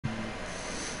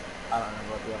I don't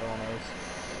remember what the other one is.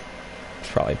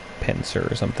 It's probably pincer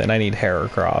or something. I need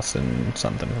Heracross and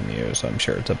something from you, so I'm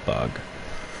sure it's a bug.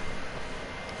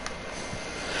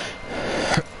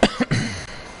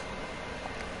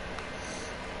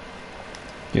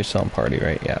 You're still in party,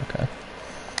 right? Yeah, okay.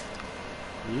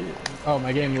 Yeah. Oh,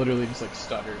 my game literally just like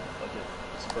stuttered, like it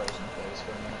was frozen face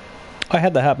for a minute. I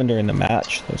had that happen during the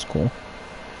match. That was cool.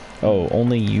 Oh,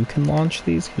 only you can launch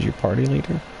these because you're party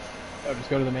leader? Oh, just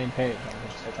go to the main page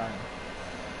and just hit time.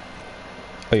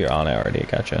 Oh, you're on it already.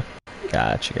 Gotcha.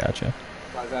 Gotcha.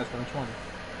 I was asking which one.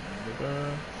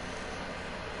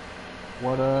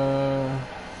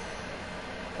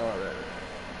 Alright.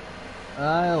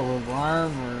 Isle of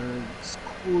Armor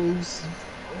exclusive.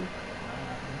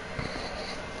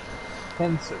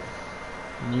 Pincer.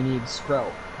 And you need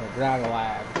Scrope or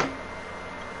Dragolag.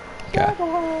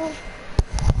 Okay.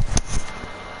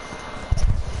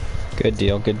 Good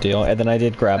deal. And then I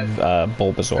did grab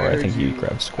Bulbasaur. I think you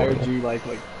grabbed Squirtle. I heard you like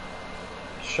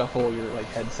shuffle your like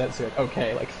headset, so like,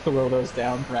 okay, like throw those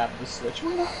down, grab the Switch.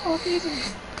 Where the fuck is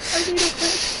it? I need a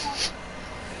Switch.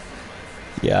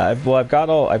 Yeah, I've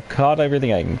caught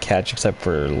everything I can catch except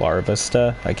for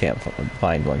Larvesta. I can't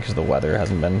find one because the weather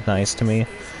hasn't been nice to me.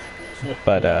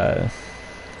 But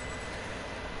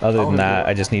other than that,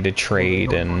 I just need to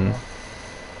trade and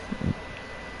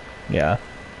yeah.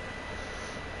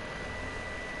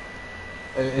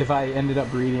 If I ended up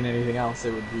breeding anything else,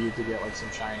 it would be to get like some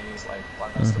shinies like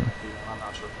Larvesta. I'm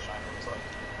not sure what the shiny looks like.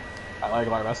 I like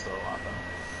Larvesta a lot though.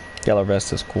 Yeah,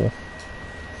 Larvesta's cool.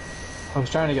 I was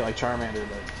trying to get like Charmander,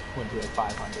 but went to like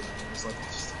 500. And I was like, I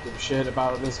just don't give a shit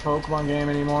about this Pokemon game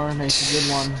anymore. Make a good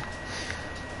one.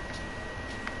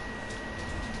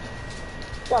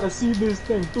 Gotta see this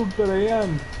thing through to the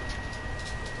end.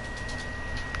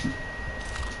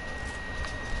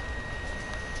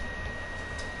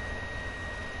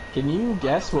 Can you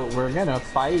guess what we're gonna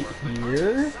fight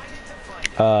here?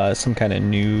 Some kind of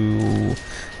new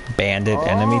bandit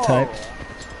enemy type.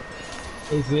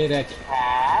 Is it a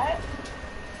cat?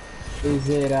 Is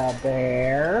it a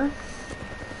bear?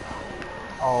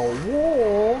 A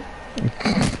wolf?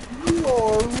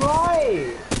 You're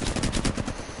right!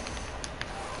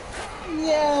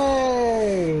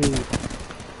 Yay!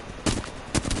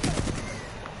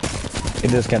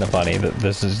 It is kind of funny that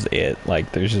this is it.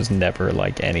 Like, there's just never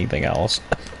like anything else.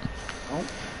 Nope.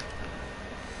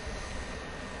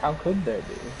 How could there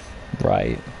be?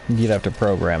 Right. You'd have to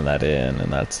program that in,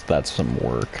 and that's some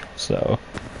work. So.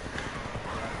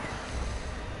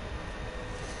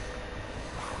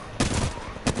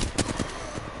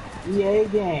 EA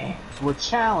Games. We're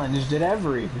challenged at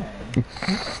everything. Got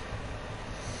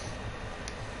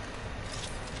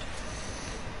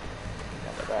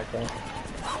the backpack.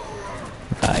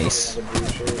 Nice. Got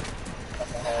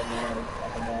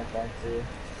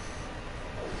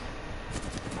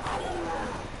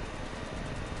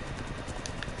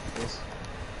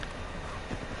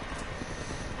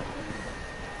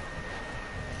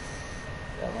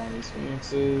one of these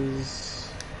Phoenixes.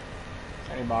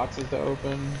 Any boxes to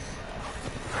open?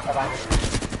 Bye-bye.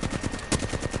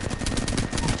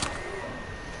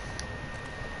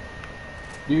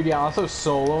 Dude, yeah, also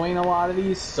soloing a lot of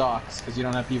these sucks because you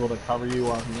don't have people to cover you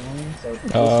while healing. So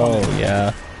oh,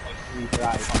 yeah. Like 3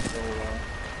 tries on solo.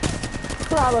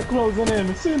 Crowd closing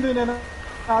in, sending in a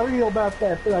real about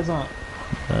that present.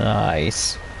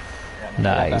 Nice. Yeah,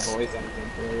 nice. You.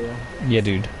 Yeah,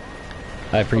 dude.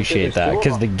 I appreciate that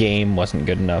because the game wasn't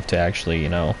good enough to actually, you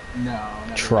know,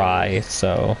 try.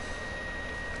 So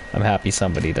I'm happy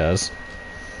somebody does.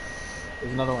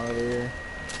 There's another one over here.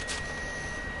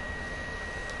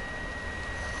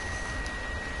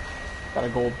 Got a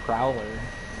gold prowler.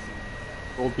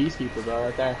 Gold peacekeeper, bro,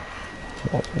 right there.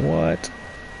 What?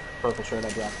 Purple shirt I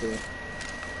dropped through.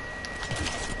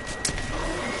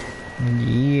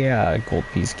 Yeah, gold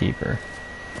peacekeeper.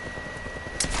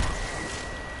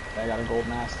 I got a gold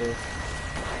master.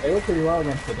 They work pretty well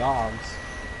against the dogs.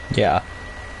 Yeah.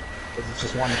 Because it's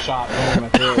just one shot, boom,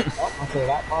 that's it. Oh, I'll say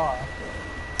that far.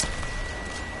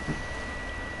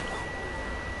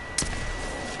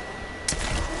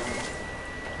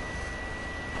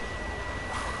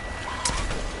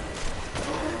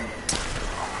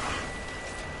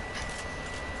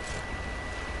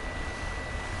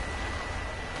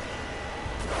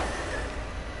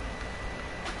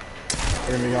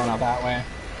 We're gonna be going out that way.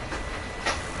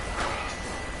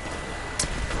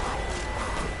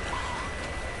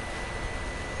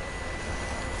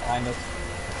 Behind us.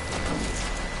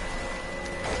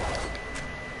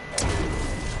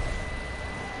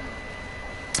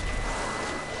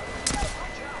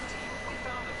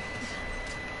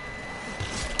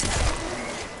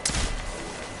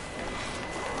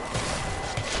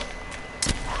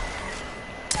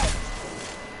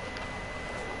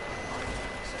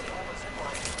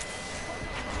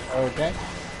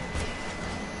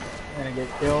 gonna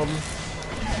get killed.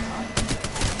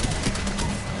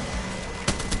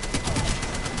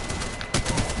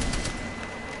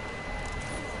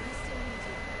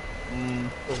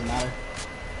 Doesn't matter.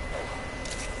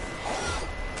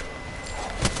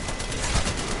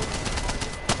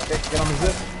 Okay, get on the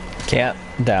zip. Can't.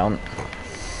 Down.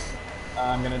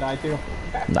 I'm gonna die too.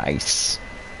 Nice.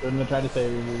 Shouldn't have tried to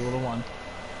save you, you little one.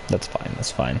 That's fine,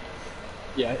 that's fine.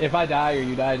 Yeah, if I die or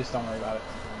you die, just don't worry about it.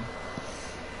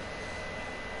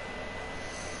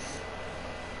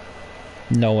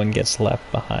 No one gets left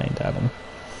behind, Adam.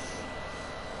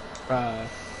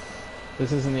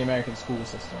 This isn't the American school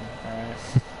system, alright?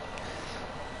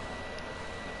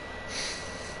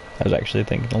 I was actually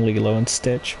thinking Lilo and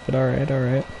Stitch, but alright,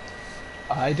 alright.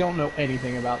 I don't know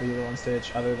anything about Lilo and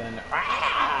Stitch other than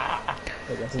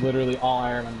like, that's literally all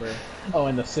I remember. Oh,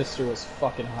 and the sister was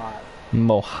fucking hot.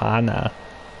 Mohana.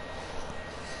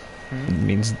 It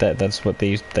means that's what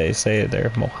they say there.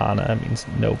 Mohana means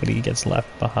nobody gets left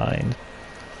behind.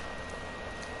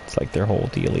 It's like their whole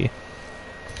dealie.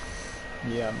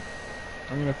 Yeah.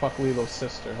 I'm gonna fuck Lilo's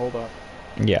sister. Hold up.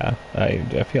 Yeah,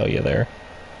 I feel you there.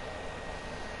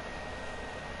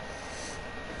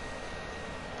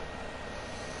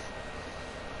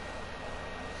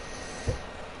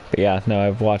 But yeah, no,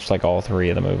 I've watched like all 3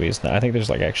 of the movies now. I think there's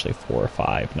like actually 4 or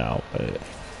 5 now, but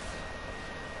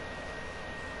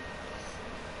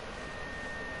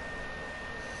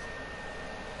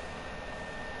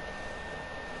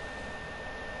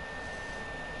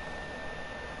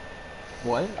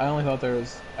What? I only thought there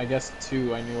was, I guess,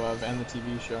 2 I knew of, and the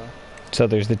TV show. so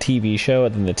there's the TV show,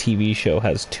 and then the TV show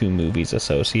has 2 movies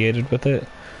associated with it.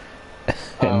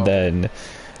 And then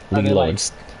Lilo and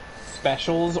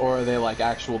specials, or are they like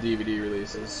actual DVD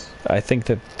releases? I think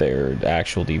that they're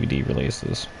actual DVD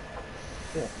releases.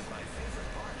 Yeah.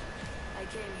 I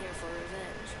came here for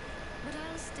revenge, but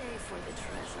I'll stay for the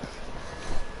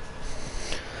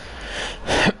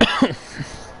treasure.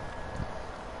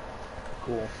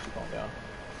 Cool. Keep on down.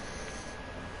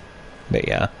 But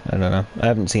yeah, I don't know. I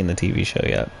haven't seen the TV show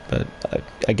yet, but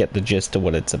I get the gist of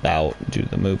what it's about due to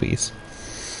the movies.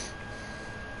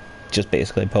 Just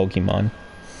basically Pokemon.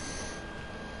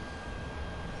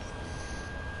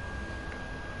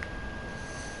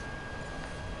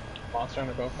 Monster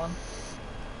Hunter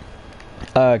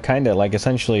Pokemon? Kinda, like,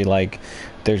 essentially, like,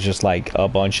 there's just, like, a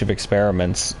bunch of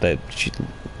experiments that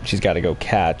she's got to go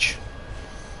catch.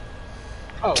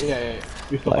 Oh, yeah, yeah, yeah.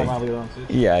 You're still talking about Lilo and Stitch?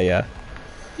 Yeah, yeah.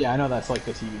 Yeah, I know that's like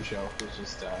the TV show. It's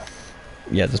just,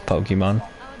 Yeah, just Pokemon. How adorable.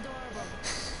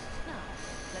 Now,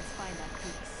 let's find that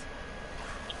piece.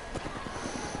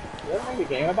 Did they ever make a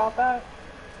game about that?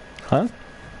 Huh?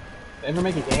 They ever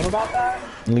make a game about that?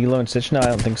 Lilo and Stitch? No, I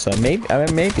don't think so. Maybe, I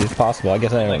mean, maybe it's possible. I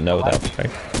guess I don't know that.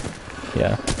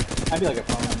 Yeah. I'd be like a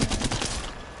fun one.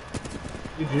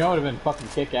 Dude, you know what would have been fucking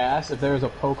kick-ass? If there was a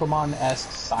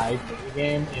Pokemon-esque side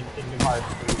game in Kingdom Hearts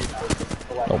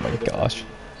 3. Oh my gosh.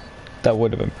 That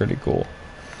would have been pretty cool.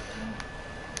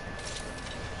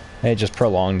 It just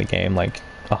prolonged the game like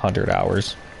 100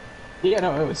 hours. Yeah,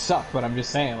 no, it would suck, but I'm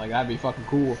just saying, like, that'd be fucking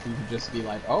cool if you could just be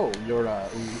like, oh, you're a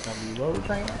Lilo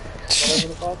trainer? Whatever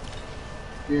the fuck?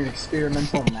 You're an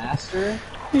experimental master?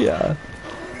 Yeah.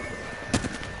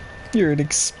 You're an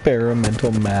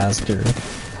experimental master.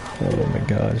 Oh my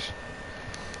gosh.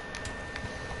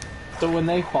 So when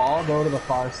they fall, go to the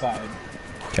far side.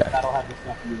 Okay. That'll have the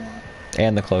stuff you want.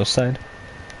 And the close side?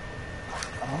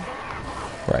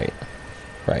 Uh-huh. Right.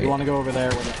 Right. You want to go over there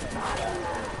with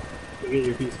it. You get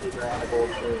your peacekeeper and a gold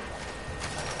shirt.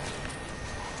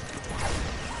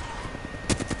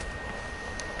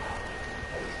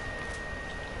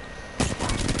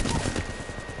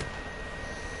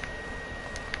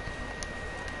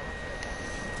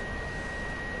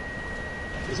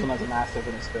 This one has a Mastiff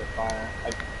and a Spitfire.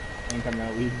 I think I'm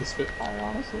gonna leave the Spitfire,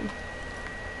 honestly.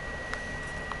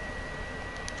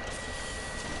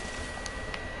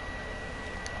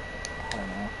 I don't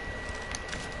know.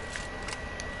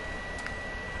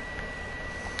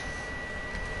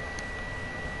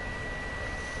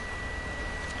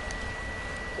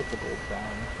 Put the gold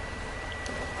down.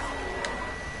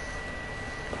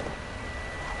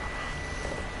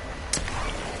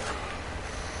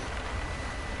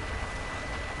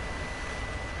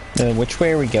 Which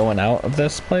way are we going out of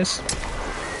this place?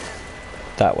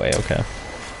 That way, okay.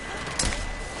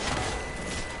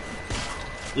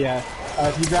 Yeah,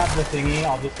 if you grab the thingy,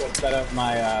 I'll just go set up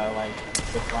my, like,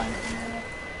 zip line thing.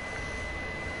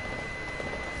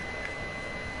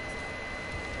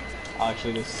 I'll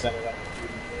actually just set it up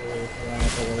so I don't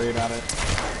have to worry about it.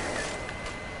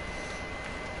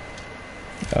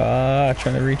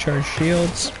 Trying to recharge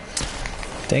shields.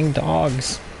 Dang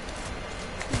dogs.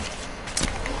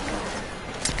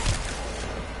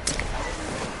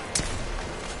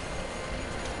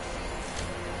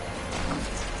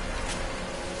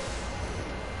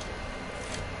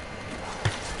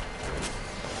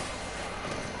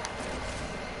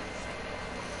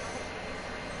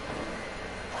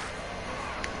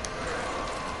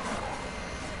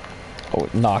 Oh,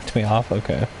 it knocked me off?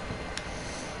 Okay.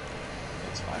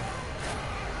 It's fine.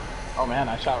 Oh man,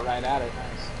 I shot right at it.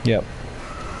 Nice. Yep.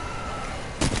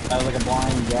 That was like a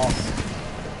blind guess.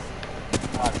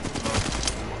 God,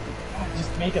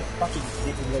 just make a fucking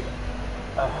like,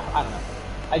 I don't know.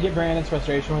 I get Brandon's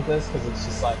frustration with this because it's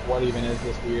just like, what even is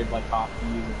this weird like coffee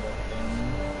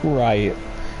thing? Right.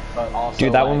 But also,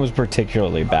 dude, that like, one was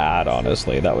particularly bad.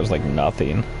 Honestly, that was like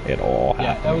nothing at all.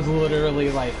 Yeah, that was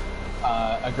literally like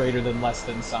a greater than less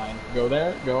than sign. Go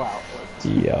there, go out.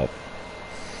 Yep.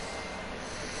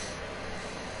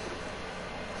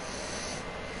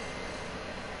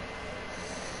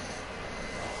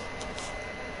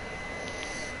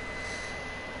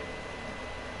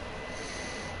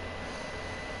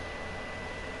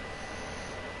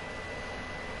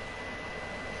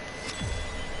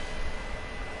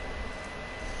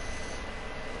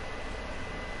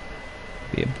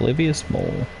 The Oblivious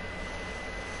Mole.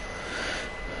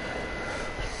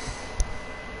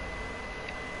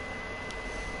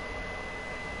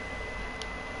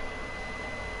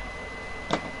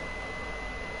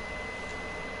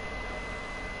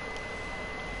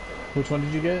 Which one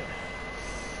did you get?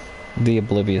 The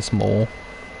Oblivious Mole.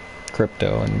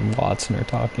 Crypto and Watson are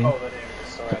talking. Oh, the name of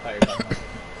the store. I thought you were talking about.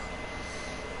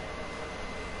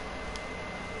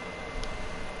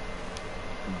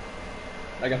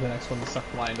 I got the next one stuck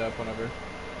lined up whenever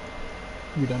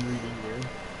you're done reading your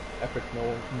epic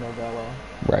novella.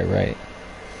 Right, right.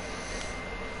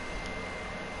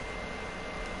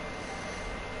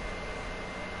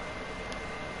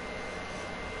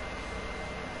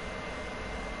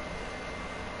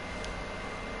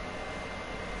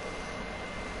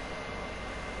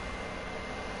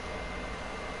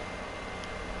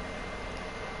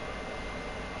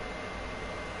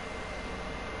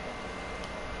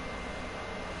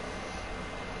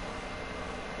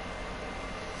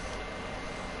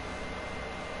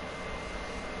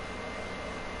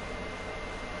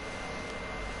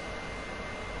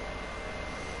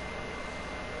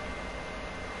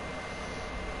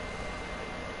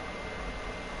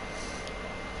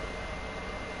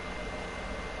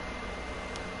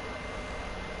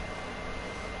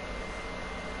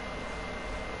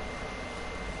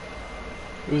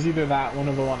 It was either that one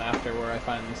or the one after where I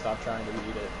finally stopped trying to read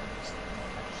it and just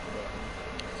touched the button.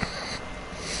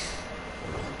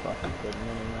 It wasn't fucking kidding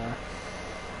anymore.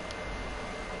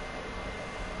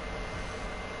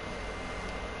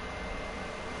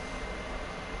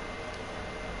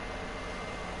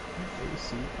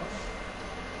 AC off.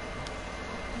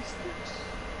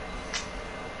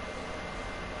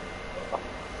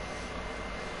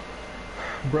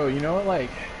 Bro, you know what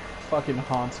like fucking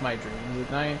haunts my dreams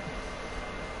at night?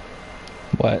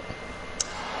 What?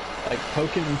 Like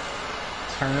Pokken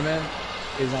Tournament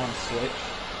is on Switch.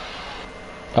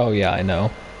 Oh yeah, I know.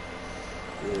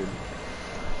 Weird.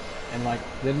 And like,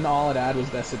 didn't all it add was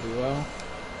Deciduo?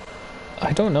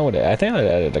 I don't know what it. I think I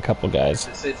added a couple guys.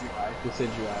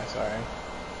 Decidueye, sorry.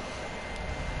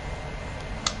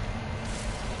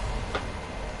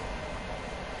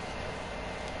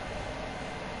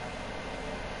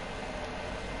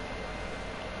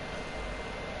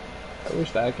 I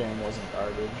wish that game wasn't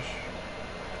garbage.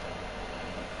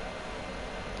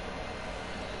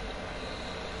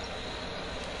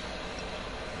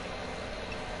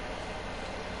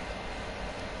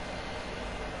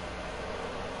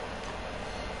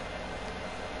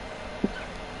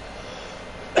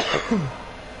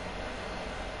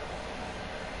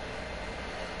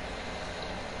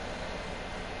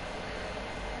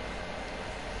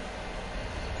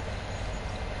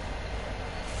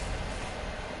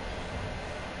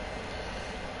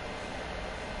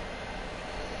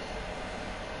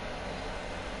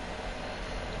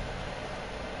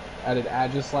 Added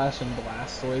Agislash and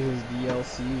Blastoise as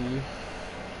DLC.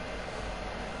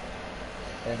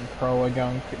 And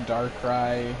Croagunk,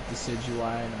 Darkrai,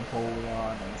 Decidueye,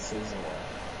 Napoleon, and Sizzle.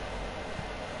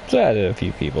 So I added a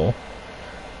few people.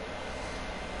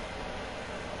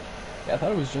 Yeah, I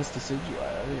thought it was just Decidueye.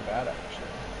 That would be bad, actually.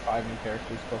 5 new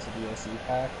characters plus a DLC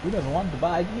pack. Who doesn't want to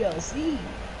buy DLC?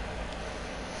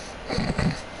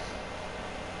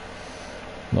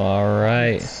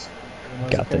 Alright.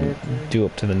 Got to do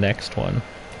up to the next one.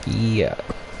 Yeah.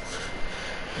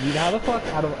 Dude, how the fuck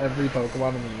out of every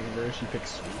Pokemon in the universe you pick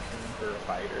Suicune for a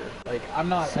fighter? Like, I'm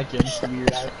not against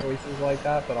weird ass choices like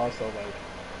that, but also, like,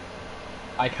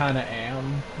 I kinda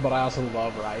am, but I also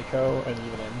love Raikou and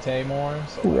even Entei more,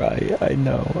 so... Right, I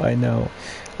know.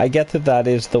 I get that that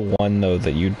is the one, though,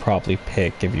 that you'd probably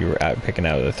pick if you were out picking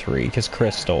out of the 3, because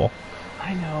Crystal.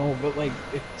 I know, but, like,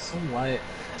 it's so what?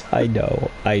 I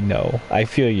know. I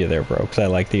feel you there, bro, because I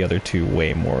like the other 2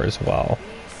 way more as well.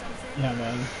 Yeah,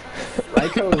 man.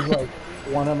 Raiko is like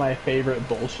one of my favorite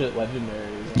bullshit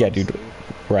legendaries. Yeah, dude, Honestly.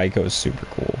 Raiko is super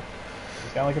cool.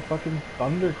 He's got like a fucking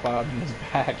thundercloud in his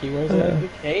back. He wears like a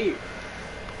cape.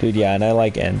 Dude, yeah, and I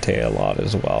like Entei a lot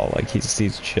as well. Like he's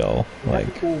chill. He has a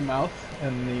Like, cool mouth,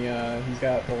 and he's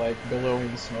got the like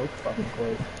billowing smoke fucking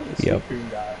cloak. The yep.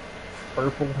 Suicune guy.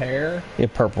 Purple hair. Yeah,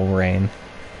 Purple Rain.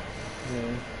 Yeah.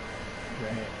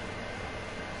 Great.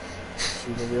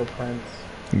 He's a real prince.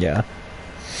 Yeah.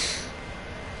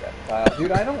 Skeptile.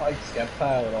 Dude, I don't like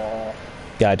Skeptile at all.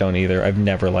 Yeah, I don't either. I've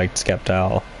never liked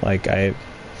Skeptile. Like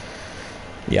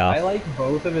yeah. I like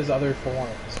both of his other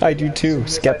forms. I do Yeah, too.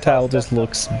 as soon as I saw Skeptile just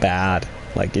looks I'm like, bad.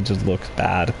 Like it just looks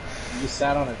bad. You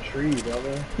sat on a tree,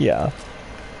 brother. Yeah.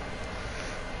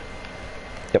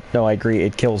 Yep, no, I agree.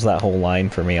 It kills that whole line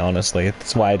for me, honestly.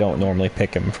 That's why I don't normally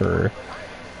pick him for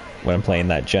when I'm playing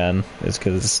that gen, is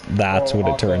because that's what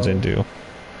it turns into.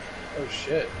 Oh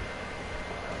shit.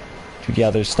 Dude, yeah,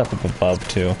 there's stuff up above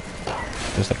too.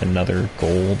 There's like another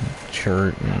gold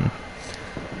shirt and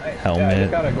helmet. Yeah,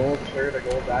 he's got a gold shirt, a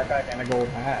gold backpack, and a gold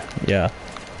hat. Yeah.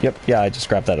 Yep, yeah, I just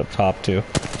grabbed that up top too.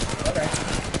 Okay.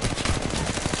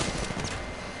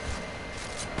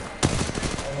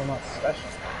 Oh, not special.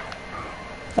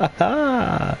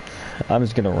 Haha! I'm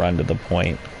just gonna run to the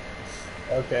point.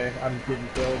 Okay, I'm getting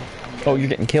killed. Oh, you're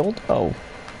getting killed? Oh.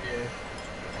 Yeah.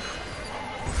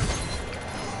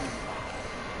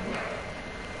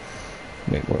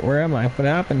 Wait, where am I? What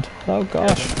happened? Oh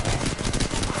gosh.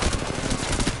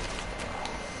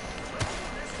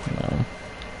 No.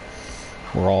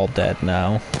 We're all dead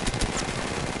now. I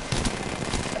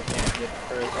can't get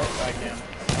through. Oh, I can.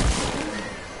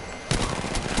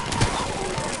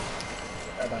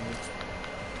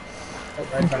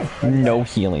 Right, No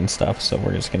healing stuff, so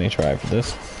we're just gonna try for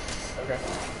this. Okay.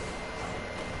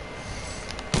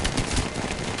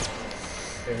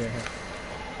 Here.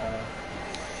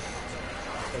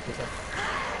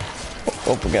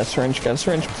 Oh, we got syringe,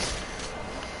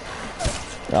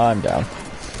 Oh, I'm down.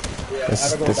 Yeah,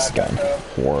 This is going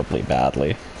horribly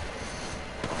badly.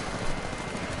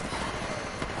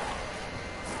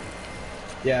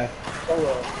 Yeah.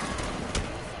 Solo.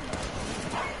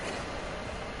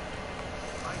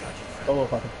 Solo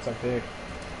fucking suck dick.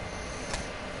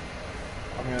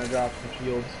 I'm gonna drop some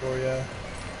shields for you.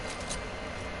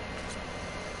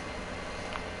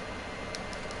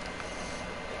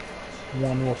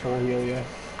 One will full heal you.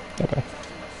 Okay.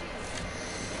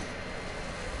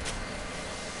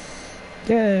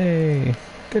 Yay!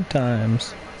 Good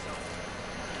times.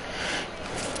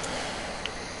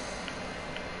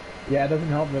 Yeah, it doesn't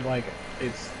help that like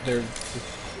they're just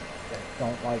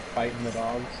don't like fighting the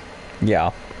dogs.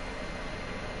 Yeah.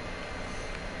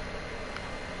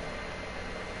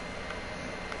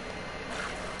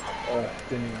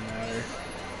 Didn't even matter.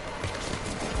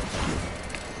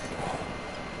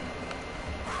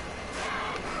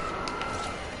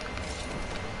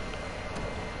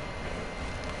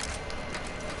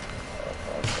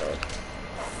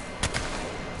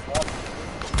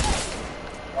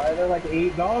 Why are there like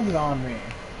 8 dogs on me?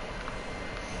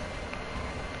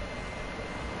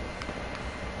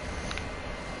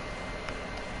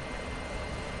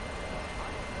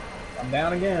 I'm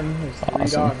down again. There's 3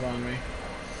 Awesome. dogs on me.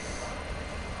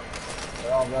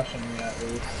 They're all rushing me at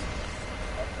least.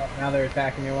 Oh, now they're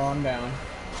attacking me while I'm down.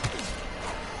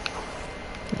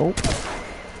 Oh.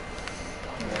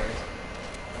 No worries.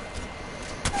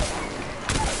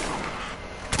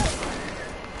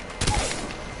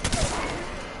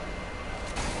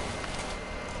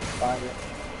 Find it.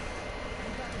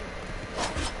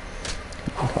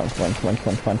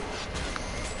 Come on.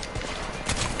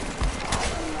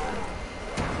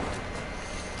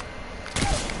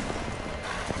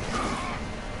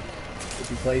 Did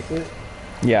you place it?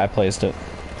 Yeah, I placed it.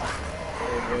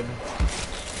 Very good.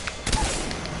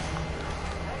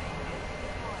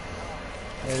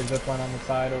 There's a zip line on the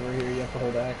side over here. You have to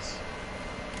hold X.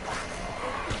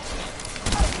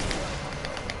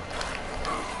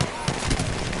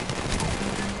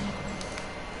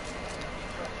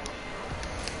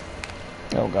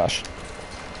 Oh gosh.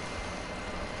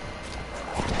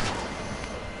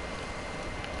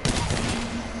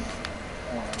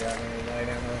 Oh my god, I need to lie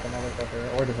down with a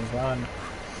motherfucker. Or doesn't run.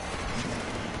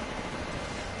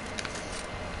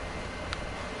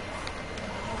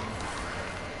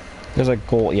 There's a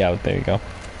goal. Yeah, there you go.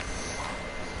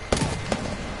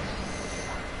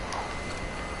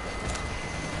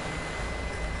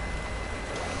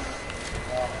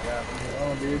 Oh my god, leave me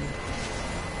alone, dude.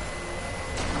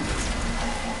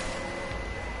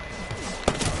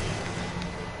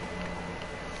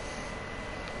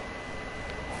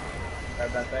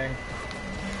 Grab that thing.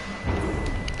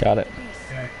 Got it.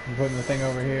 Okay, I'm putting the thing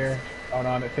over here. Oh no,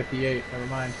 I'm at 58. Never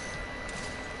mind.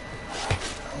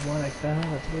 Oh, what I found?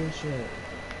 That's bullshit.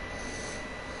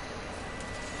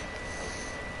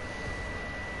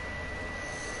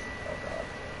 Oh god.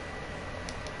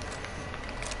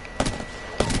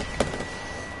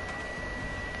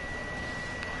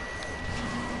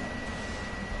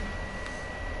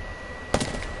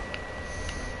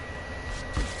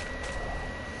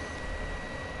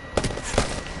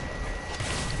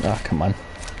 Ah, come on.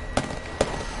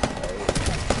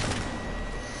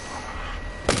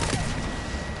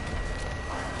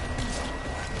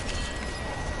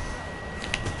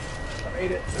 I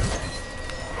made it.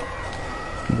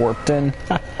 Warped in.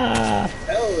 Hell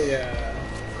yeah.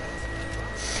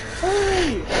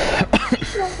 Hey!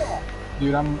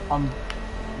 Dude, I'm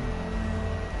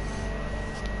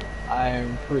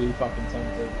pretty fucking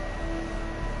tempted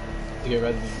to get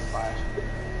Resident Evil 5.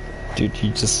 Dude,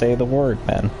 you just say the word,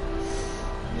 man.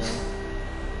 You know?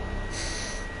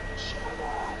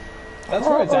 That's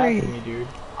where it's at for me, dude.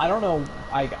 I don't know.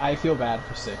 I feel bad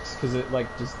for 6 because it like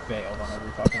just failed on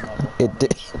every fucking level. It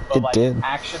did. But It like did.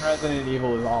 action Resident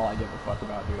Evil is all I give a fuck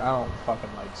about, dude. I don't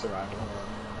fucking like survival horror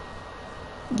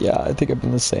anymore. Yeah, I think I'm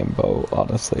in the same boat,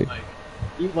 honestly.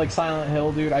 Like Silent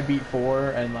Hill, dude. I beat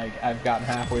 4 and like I've gotten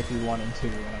halfway through 1 and 2,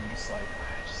 and I'm just like,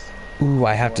 I just. Ooh,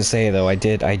 I have to say though, I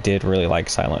did really like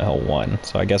Silent Hill 1,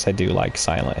 so I guess I do like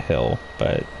Silent Hill,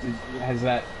 but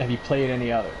Have you played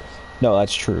any others? no,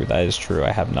 that's true. That is true.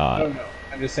 I have not. I don't know.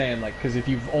 I'm just saying, like, because if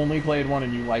you've only played 1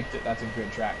 and you liked it, that's a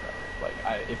good track record.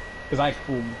 Like, because I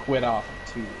quit off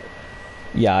of 2.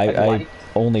 Yeah, I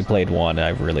only played 1. And I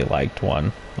really liked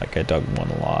 1. Like, I dug 1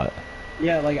 a lot.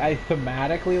 Yeah, like I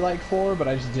thematically like 4, but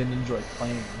I just didn't enjoy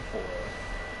playing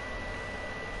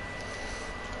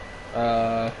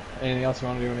 4. Anything else you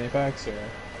want to do in Apex, or?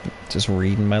 Just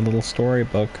reading my little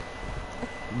storybook.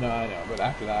 No, I know, but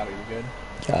after that, are you good?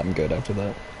 Yeah, I'm good after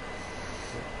that.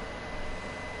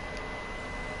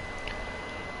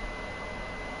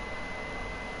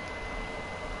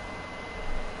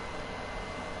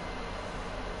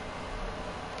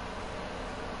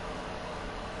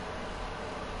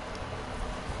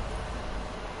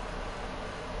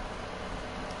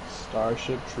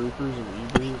 Starship Troopers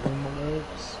reboot in the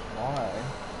works? Why?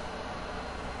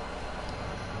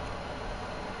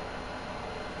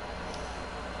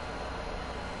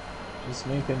 Just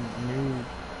make a new...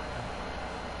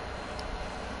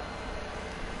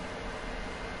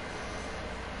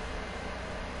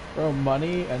 Bro,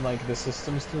 money and like the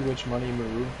systems through which money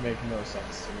move make no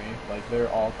sense to me. Like they're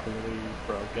all clearly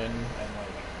broken and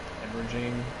like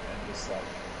hemorrhaging and just like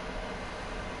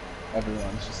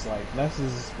everyone's just like, this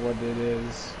is what it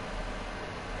is.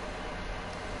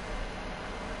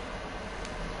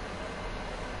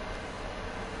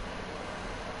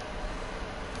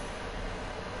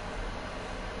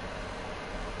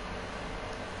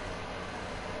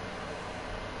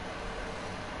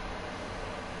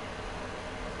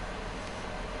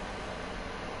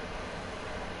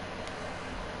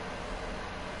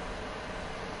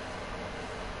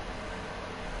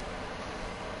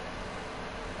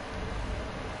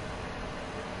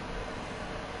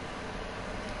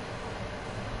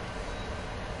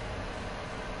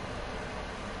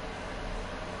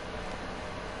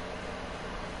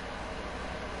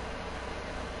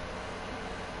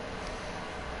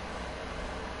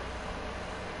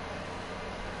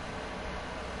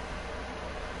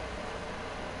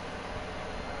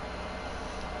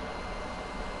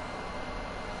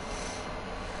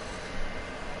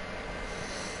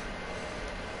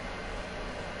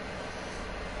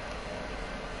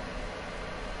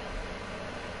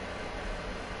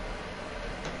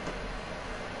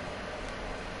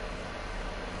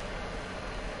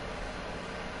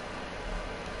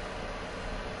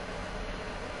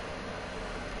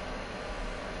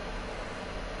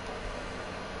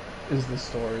 Is the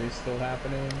story still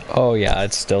happening? Oh yeah,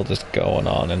 it's still just going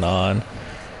on and on.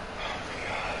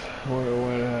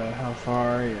 How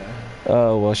far are you?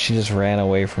 Oh, well, she just ran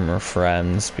away from her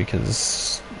friends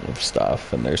because of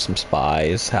stuff, and there's some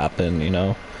spies happen, you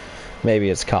know? Maybe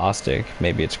it's Caustic,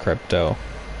 maybe it's Crypto,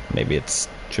 maybe it's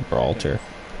Gibraltar.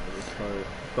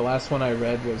 The last one I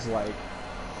read was like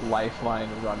Lifeline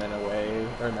running away,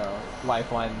 or no,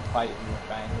 Lifeline fighting with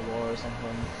Bangalore or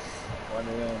something. Went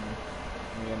in, and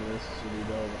the end of this is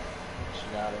rebuild. She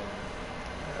got in.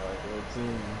 They're like, we're a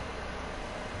team.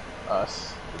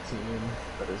 Us, the team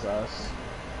that is us.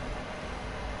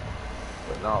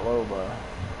 But not LoBa.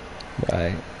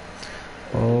 Right.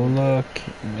 Oh look,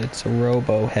 it's a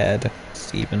robo head.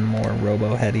 It's even more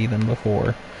robo heady than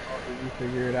before. Oh, did you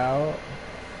figure it out?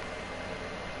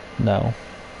 No.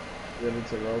 That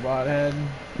it's a robot head?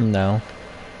 No.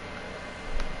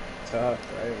 Tough,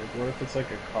 right? Like, what if it's like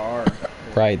a car?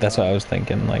 Right, that's what I was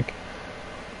thinking, like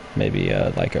maybe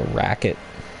like a racket.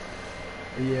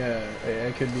 Yeah,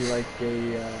 it could be like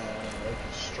a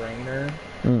strainer.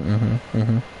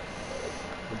 Mm-hmm.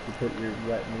 If you put your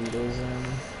wet noodles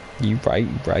in. You right.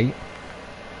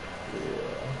 Yeah.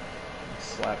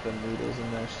 Slap the noodles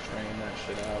in there, strain that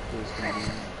shit out. It was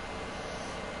convenient.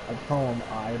 I'd call them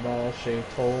eyeball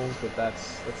shaped holes, but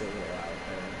that's a little out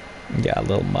there. Yeah, a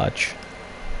little much.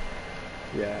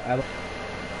 Yeah, I